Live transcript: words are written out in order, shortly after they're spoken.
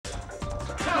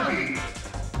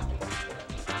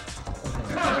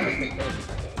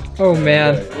Oh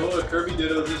man. Oh, Kirby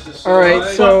dittos. This is so Alright,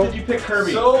 high. so Did you pick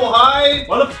Kirby? So high.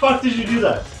 Why the fuck did you do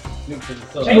that?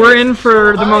 we're in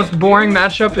for the most boring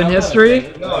matchup in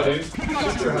history. No, dude.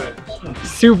 Super high.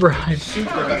 Super high. Super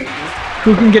high.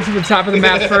 Who can get to the top of the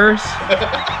map first?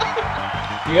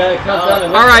 You gotta count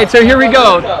down. Alright, so here we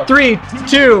go. 3,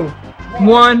 2,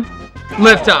 1,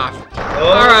 liftoff.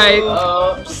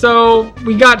 Alright, so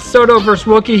we got SotoH versus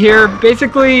Wookiee here.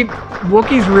 Basically,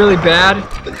 Wookiee's really bad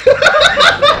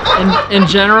in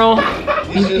general.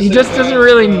 He just doesn't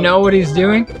really know what he's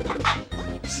doing.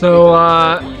 So,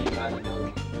 I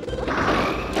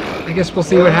guess we'll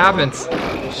see what happens.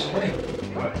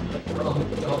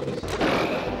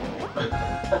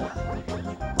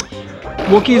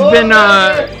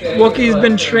 Wookiee's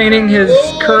been training his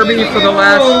Kirby for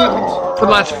the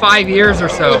last 5 years or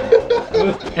so,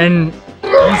 and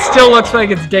he still looks like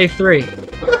it's day 3.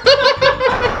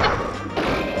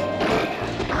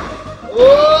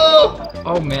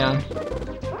 Oh man!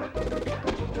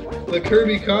 The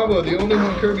Kirby combo, the only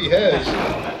one Kirby has.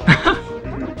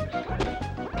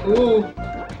 Ooh.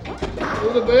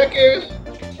 Oh, the back airs.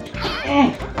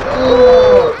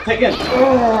 Oh, take it.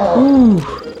 Ooh.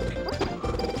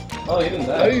 Oh, he didn't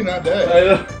die. How do you not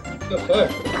die? What the fuck?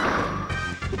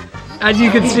 As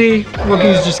you can see,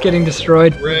 Wookiee's just getting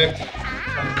destroyed. Wrecked.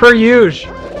 Per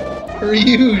usual. Per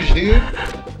usual, dude.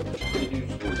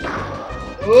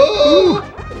 Oh!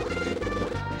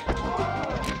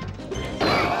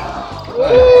 Oh!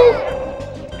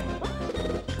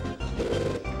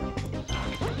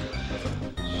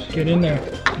 Get in there.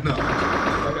 No.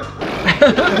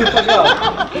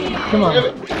 Come on.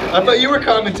 I thought you were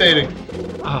commentating.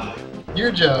 Oh.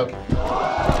 Your job.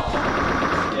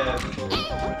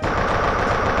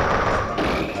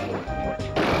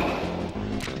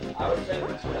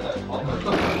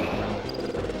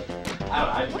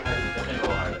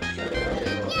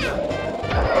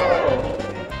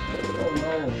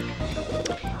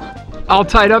 All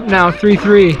tied up now,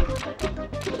 3-3.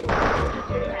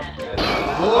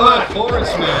 What? Forward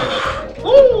smash.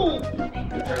 Woo!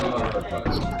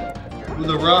 With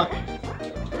a rock.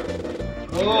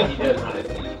 Oh.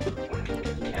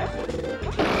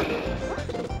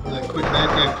 With a quick back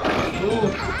kick.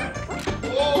 Ooh.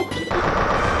 Oh.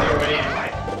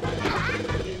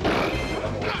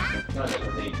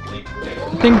 I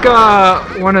think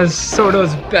one of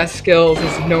SotoH's best skills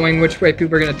is knowing which way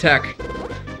people are gonna tech.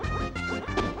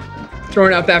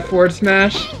 Throwing out that forward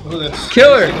smash. Ooh, that's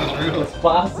killer. That's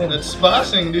bossing. That's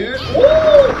bossing, dude. Woo!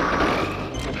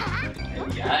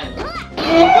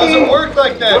 It doesn't work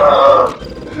like that, bro.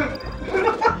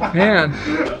 Man.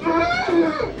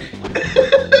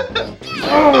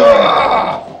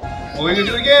 What are we gonna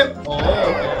do again?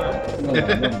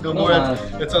 Oh, no more.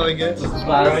 That's all I get.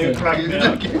 Bossing.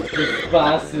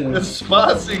 Bossing. That's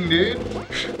bossing, dude.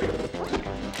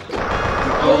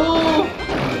 Oh!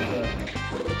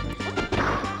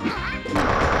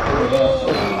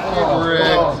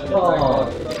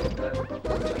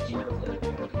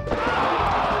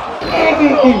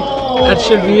 That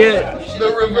should be it. The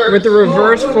reverse. With the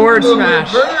reverse forward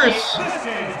smash. Reverse.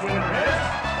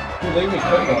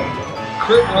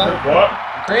 Crit what?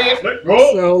 Crit.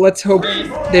 So let's hope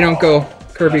they don't go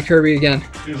Kirby again.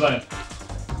 Who's lying?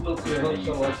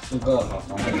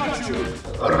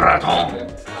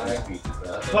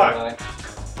 Fuck.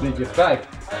 Did you fight?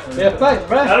 Yeah, fight,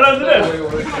 right? I don't know what to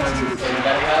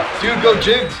do. Dude, go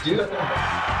jigs, dude.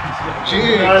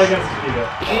 Jigs. Not against Chiquita.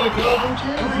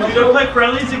 You don't play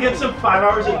friendlies, it gets him 5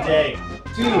 hours a day.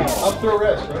 Dude, up throw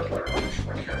rest, bro.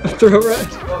 Throw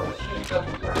rest.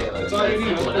 That's all you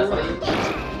need.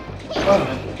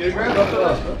 Get a grab, up throw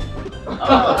rest,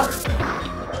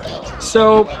 bro.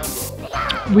 So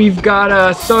we've got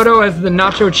SotoH as the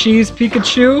nacho cheese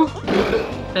Pikachu,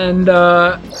 and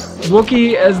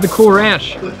Wookiee as the Cool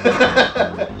Ranch.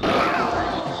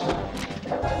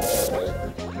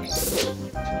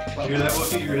 Hear that,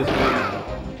 Wookiee? You're his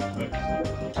favorite.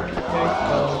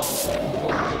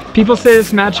 People say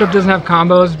this matchup doesn't have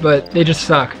combos, but they just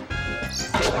suck.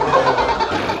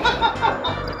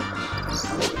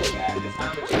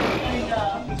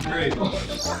 That's great.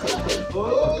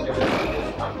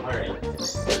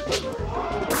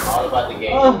 All about the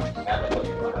game.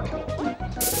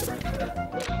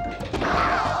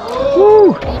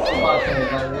 Woo!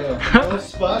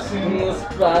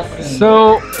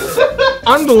 So,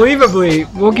 unbelievably,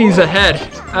 Wookiee's ahead.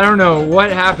 I don't know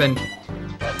what happened.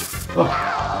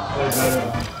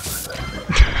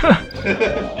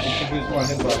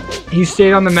 He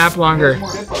stayed on the map longer.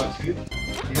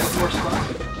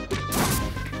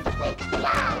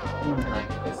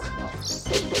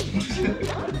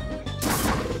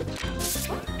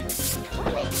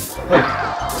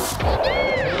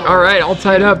 All right, all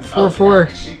tied up, 4-4.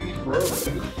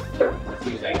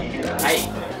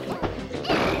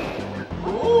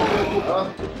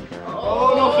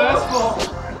 Oh, no fastball.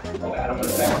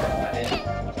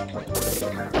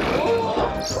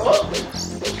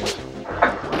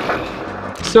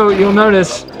 So you'll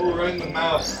notice Oh, right in the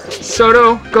mouth.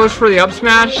 Soto goes for the up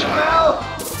smash.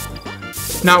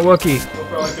 Not Wookiee.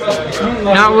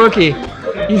 Not Wookiee.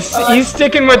 He's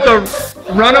sticking with the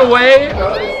runaway.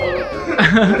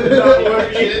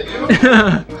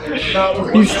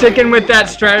 He's sticking with that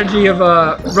strategy of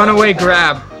a runaway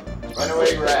grab.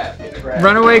 Runaway grab.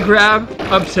 Runaway grab,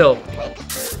 up tilt.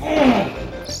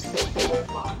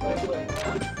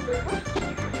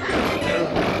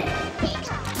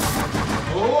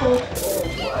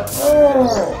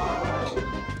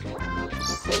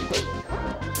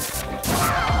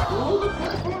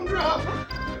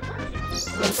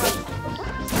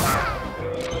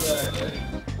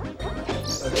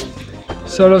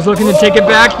 Soto's looking to take it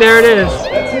back. There it is.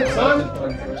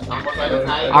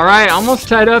 All right, almost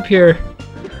tied up here.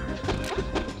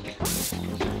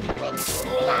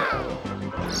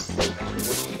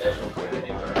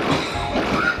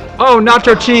 Oh,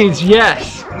 nacho cheese,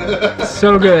 yes.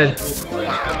 So good.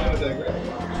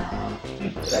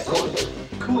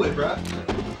 Cool it, bro.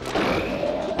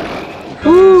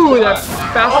 Ooh, that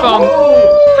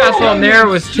fastball in there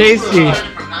was tasty.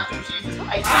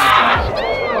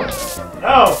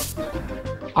 No.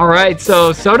 All right,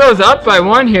 so Soto's up by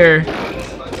 1 here.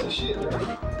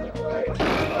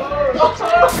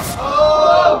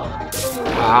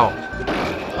 Wow.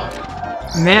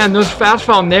 Man, those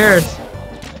fastball nares.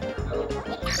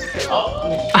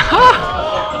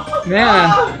 Man.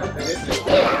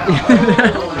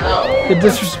 The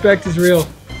disrespect is real.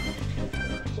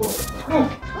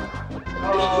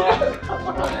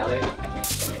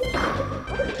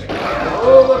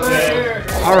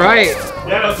 All right,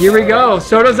 here we go.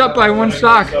 Soto's up by 1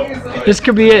 stock. This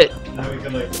could be it.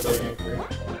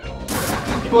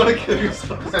 You want to kill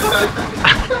yourself?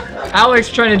 Alex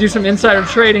trying to do some insider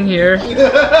trading here.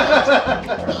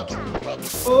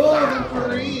 Oh, the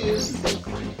Koreans.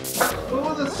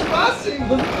 Oh, the spacing.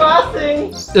 The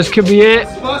spacing. This could be it.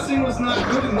 Spacing was not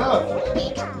good enough.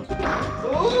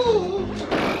 Oh,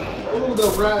 oh, the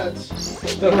rats.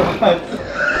 The rats.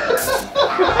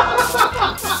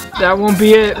 That won't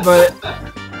be it, but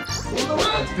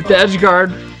with the edge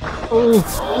guard. Oh,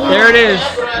 there it is.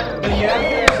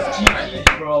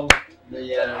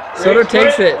 Soto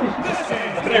takes it.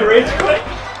 Can I rage quit?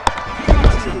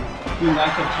 Do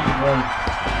nacho cheese one.